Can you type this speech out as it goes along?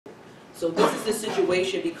So this is the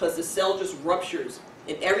situation because the cell just ruptures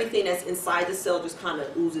and everything that's inside the cell just kind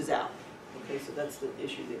of oozes out. Okay, so that's the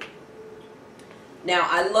issue there. Now,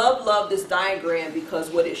 I love this diagram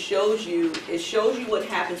because what it shows you what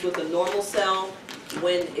happens with a normal cell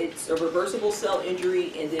when it's a reversible cell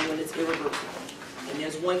injury and then when it's irreversible. And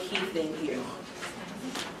there's one key thing here.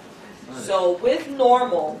 So with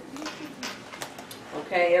normal,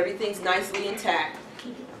 okay, everything's nicely intact.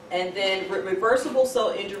 And then with reversible cell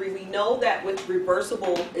injury, we know that with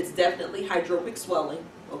reversible, it's definitely hydropic swelling,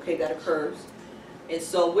 okay, that occurs. And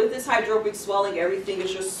so with this hydropic swelling, everything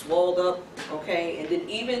is just swelled up, okay, and then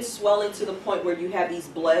even swelling to the point where you have these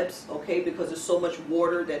blebs, okay, because there's so much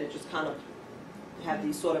water that it just kind of have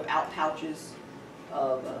these sort of out pouches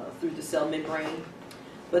of, through the cell membrane.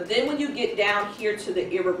 But then when you get down here to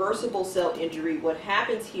the irreversible cell injury, what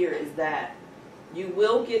happens here is that you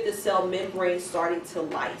will get the cell membrane starting to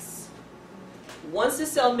lyse. Once the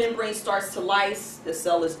cell membrane starts to lyse, the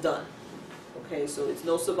cell is done. Okay, so it's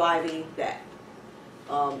no surviving that.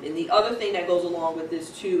 And the other thing that goes along with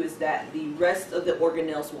this too is that the rest of the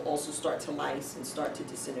organelles will also start to lyse and start to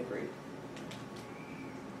disintegrate.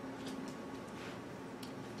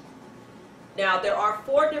 Now there are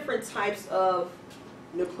 4 different types of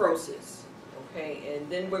necrosis. Okay, and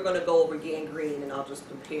then we're going to go over gangrene and I'll just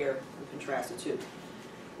compare and contrast the two.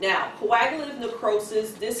 Now, coagulative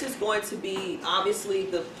necrosis, this is going to be obviously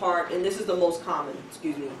the part, and this is the most common,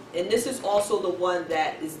 excuse me, and this is also the one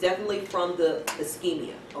that is definitely from the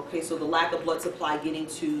ischemia, okay, so the lack of blood supply getting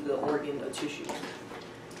to the organ or tissue.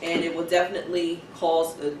 And it will definitely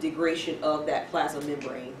cause a degradation of that plasma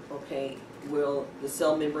membrane, okay, where the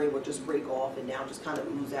cell membrane will just break off and now just kind of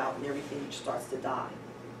ooze out and everything starts to die.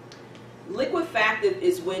 Liquefactive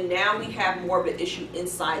is when now we have more of an issue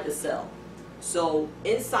inside the cell. So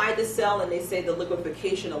inside the cell, and they say the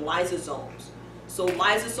liquefaction of lysosomes. So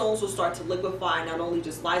lysosomes will start to liquefy, not only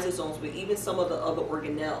just lysosomes, but even some of the other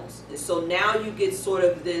organelles. And so now you get sort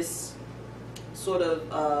of this sort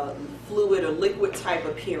of fluid or liquid type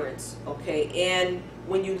appearance, okay? And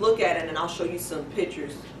when you look at it, and I'll show you some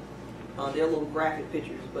pictures, they're little graphic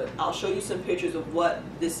pictures, but I'll show you some pictures of what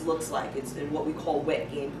this looks like. It's in what we call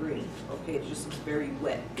wet gangrene, okay? It just looks very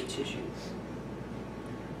wet, the tissue.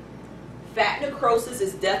 Fat necrosis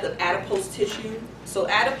is death of adipose tissue. So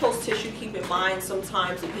adipose tissue, keep in mind,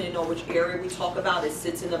 sometimes depending on which area we talk about, it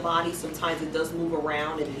sits in the body. Sometimes it does move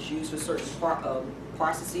around and is used for certain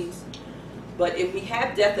processes. But if we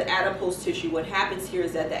have death of adipose tissue, what happens here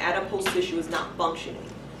is that the adipose tissue is not functioning,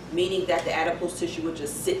 meaning that the adipose tissue would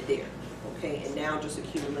just sit there, okay, and now just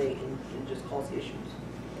accumulate and just cause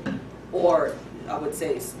issues. Or I would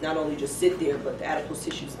say it's not only just sit there, but the adipose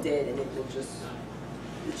tissue is dead and it will just,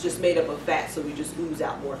 it's just made up of fat, so we just ooze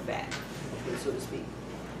out more fat, okay, so to speak.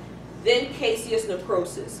 Then caseous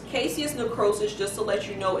necrosis. Caseous necrosis, just to let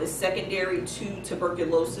you know, is secondary to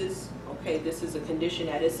tuberculosis. Okay, this is a condition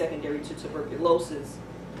that is secondary to tuberculosis.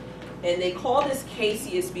 And they call this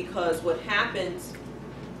caseous because what happens,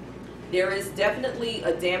 there is definitely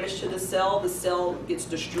a damage to the cell gets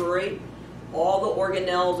destroyed, all the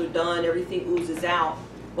organelles are done, everything oozes out.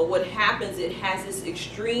 But what happens, it has this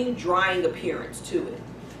extreme drying appearance to it.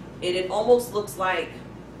 And it almost looks like,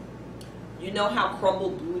 you know how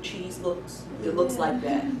crumbled blue cheese looks? It looks like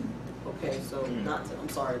that. Okay, so not to, I'm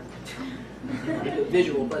sorry,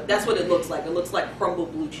 visual, but that's what it looks like. It looks like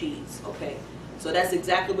crumbled blue cheese, okay? So that's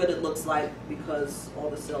exactly what it looks like because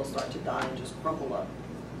all the cells start to die and just crumble up.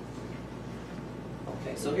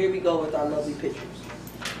 Okay, so here we go with our lovely pictures.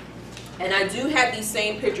 And I do have these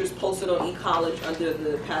same pictures posted on eCollege under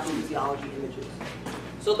the pathophysiology images.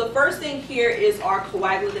 So the first thing here is our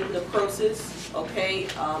coagulative necrosis, okay,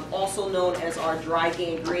 also known as our dry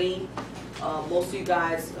gangrene. Most of you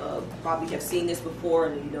guys probably have seen this before,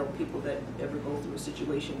 and you know people that ever go through a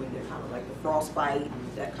situation where they're kind of like the frostbite,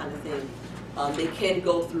 that kind of thing. They can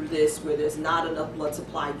go through this where there's not enough blood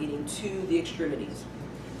supply getting to the extremities.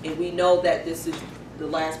 And we know that this is the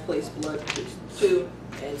last place blood gets to,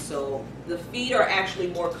 and so the feet are actually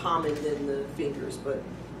more common than the fingers, but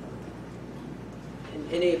in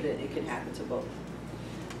any event, it can happen to both.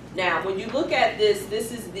 Now, when you look at this,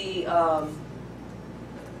 this is the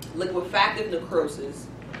liquefactive necrosis,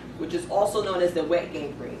 which is also known as the wet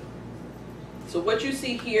gangrene. So what you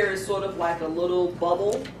see here is sort of like a little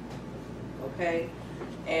bubble, okay?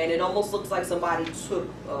 And it almost looks like somebody took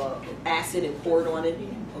acid and poured on it,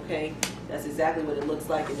 okay? That's exactly what it looks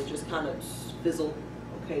like, and it just kind of fizzled,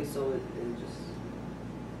 okay? So it just,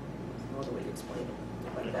 there's no other way to explain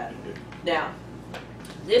it like that. Now,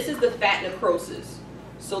 this is the fat necrosis.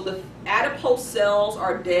 So the adipose cells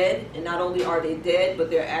are dead, and not only are they dead, but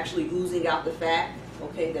they're actually oozing out the fat,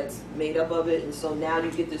 okay, that's made up of it, and so now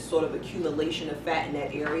you get this sort of accumulation of fat in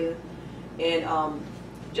that area. And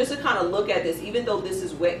just to kind of look at this, even though this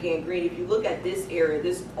is wet gangrene, if you look at this area,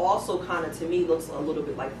 this also kind of, to me, looks a little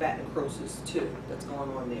bit like fat necrosis too, that's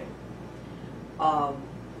going on there.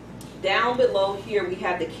 Down below here, we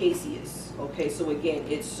have the caseus. Okay, so again,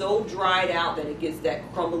 it's so dried out that it gets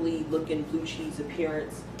that crumbly looking blue cheese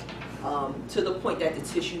appearance, to the point that the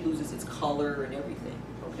tissue loses its color and everything,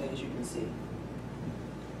 okay, as you can see.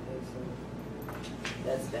 Okay, so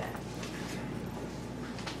that's that.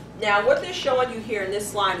 Now, what they're showing you here in this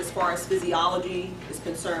slide as far as physiology is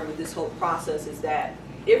concerned with this whole process is that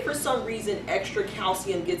if for some reason extra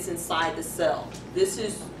calcium gets inside the cell, this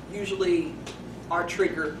is usually our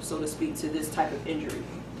trigger, so to speak, to this type of injury.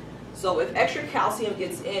 So if extra calcium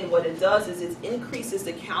gets in, what it does is it increases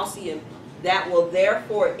the calcium that will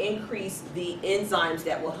therefore increase the enzymes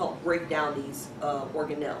that will help break down these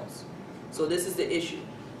organelles. So this is the issue.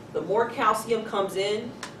 The more calcium comes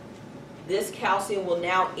in, this calcium will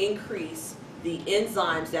now increase the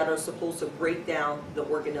enzymes that are supposed to break down the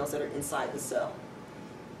organelles that are inside the cell.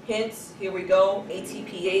 Hence, here we go,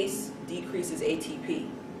 ATPase decreases ATP.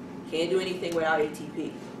 Can't do anything without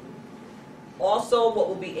ATP. Also, what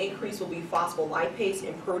will be increased will be phospholipase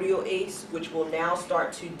and protease, which will now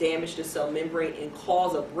start to damage the cell membrane and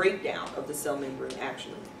cause a breakdown of the cell membrane,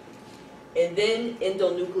 actually. And then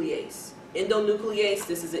endonuclease. Endonuclease,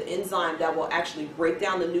 this is an enzyme that will actually break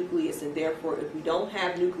down the nucleus, and therefore, if we don't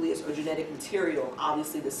have nucleus or genetic material,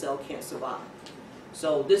 obviously the cell can't survive.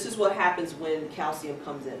 So this is what happens when calcium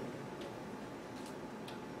comes in.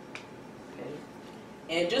 Okay.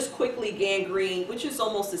 And just quickly, gangrene, which is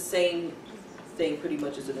almost the same thing pretty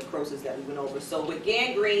much as the necrosis that we went over. So with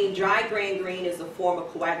gangrene, dry gangrene is a form of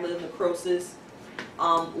coagulative necrosis.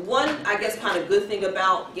 One, I guess, kind of good thing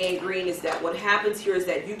about gangrene is that what happens here is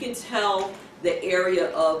that you can tell the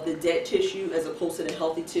area of the dead tissue as opposed to the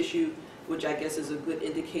healthy tissue, which I guess is a good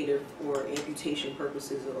indicator for amputation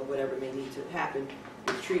purposes or whatever may need to happen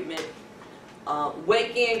with treatment.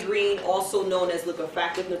 Wet gangrene, also known as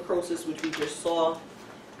liquefactive necrosis, which we just saw.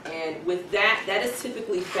 And with that, that is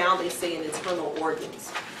typically found, they say, in internal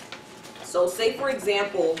organs. So say, for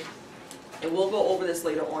example, and we'll go over this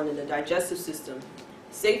later on in the digestive system,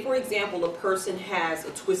 say, for example, a person has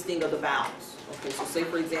a twisting of the bowels. Okay, so say,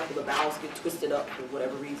 for example, the bowels get twisted up for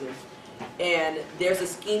whatever reason, and there's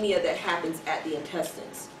ischemia that happens at the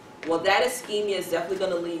intestines. Well, that ischemia is definitely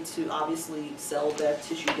going to lead to, obviously, cell death,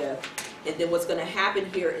 tissue death. And then what's going to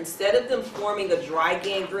happen here, instead of them forming a dry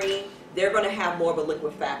gangrene, they're going to have more of a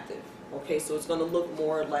liquefactive. Okay, so it's going to look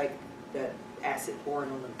more like that acid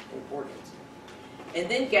pouring on the organs.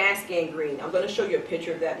 And then gas gangrene. I'm going to show you a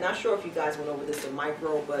picture of that. Not sure if you guys went over this in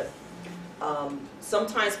micro, but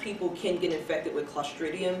sometimes people can get infected with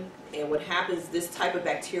Clostridium. And what happens, this type of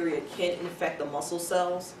bacteria can infect the muscle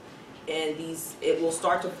cells. And it will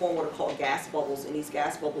start to form what are called gas bubbles. And these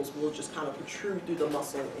gas bubbles will just kind of protrude through the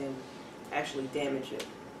muscle and actually damage it.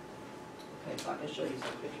 Okay, so I can show you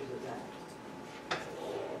some pictures of that.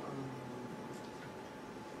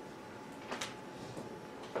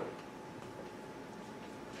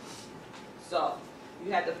 So,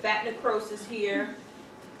 you have the fat necrosis here,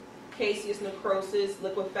 caseous necrosis,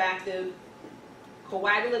 liquefactive,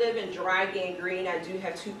 coagulative and dry gangrene. I do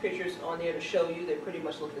have two pictures on there to show you. They pretty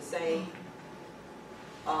much look the same.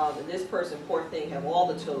 And this person, poor thing, have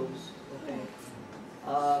all the toes. Okay.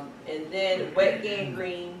 And then wet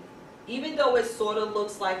gangrene. Even though it sort of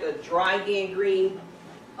looks like a dry gangrene,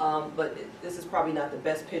 but this is probably not the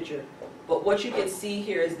best picture. But what you can see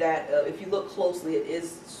here is that if you look closely, it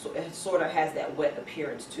sort of has that wet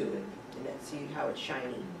appearance to it. And then see how it's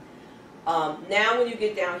shiny. Now when you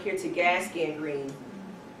get down here to gas gangrene,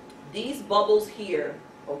 these bubbles here,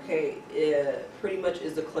 okay, pretty much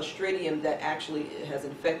is the Clostridium that actually has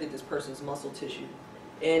infected this person's muscle tissue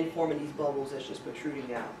and forming these bubbles that's just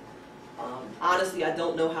protruding out. Honestly, I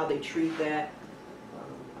don't know how they treat that.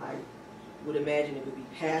 I would imagine it would be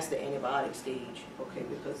past the antibiotic stage, okay,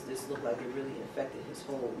 because this looked like it really infected his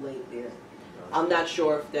whole leg there. I'm not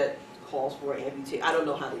sure if that calls for an amputation. I don't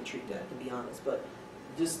know how they treat that, to be honest, but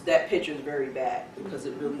just that picture is very bad because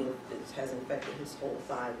it really has infected his whole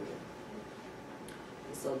thigh there.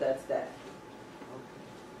 And so that's that.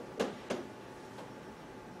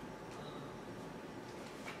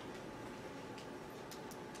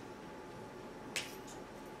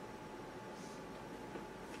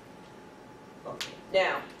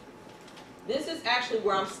 Now, this is actually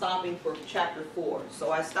where I'm stopping for chapter 4. So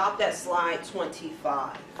I stopped at slide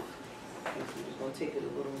 25. I'm just going to take it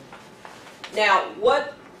a little. Now,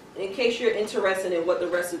 in case you're interested in what the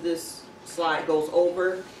rest of this slide goes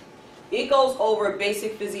over, It goes over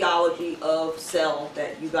basic physiology of cell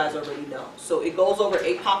that you guys already know. So it goes over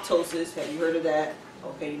apoptosis. Have you heard of that?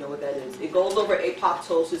 Okay, you know what that is. It goes over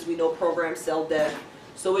apoptosis. We know programmed cell death.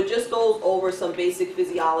 So it just goes over some basic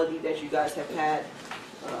physiology that you guys have had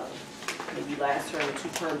maybe last term or 2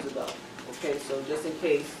 terms ago. Okay, so just in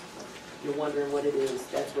case you're wondering what it is,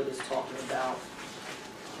 that's what it's talking about.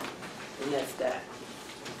 And that's that.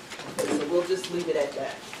 Okay, so we'll just leave it at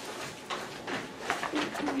that.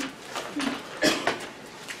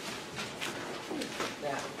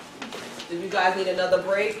 Now, do you guys need another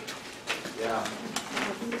break? Yeah.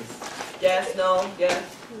 Yes, no,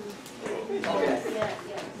 yes? Okay.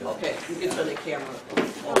 Okay, you can turn the camera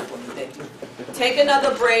on for me, thank you. Take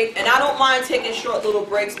another break, and I don't mind taking short little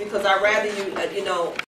breaks because I'd rather you, you know,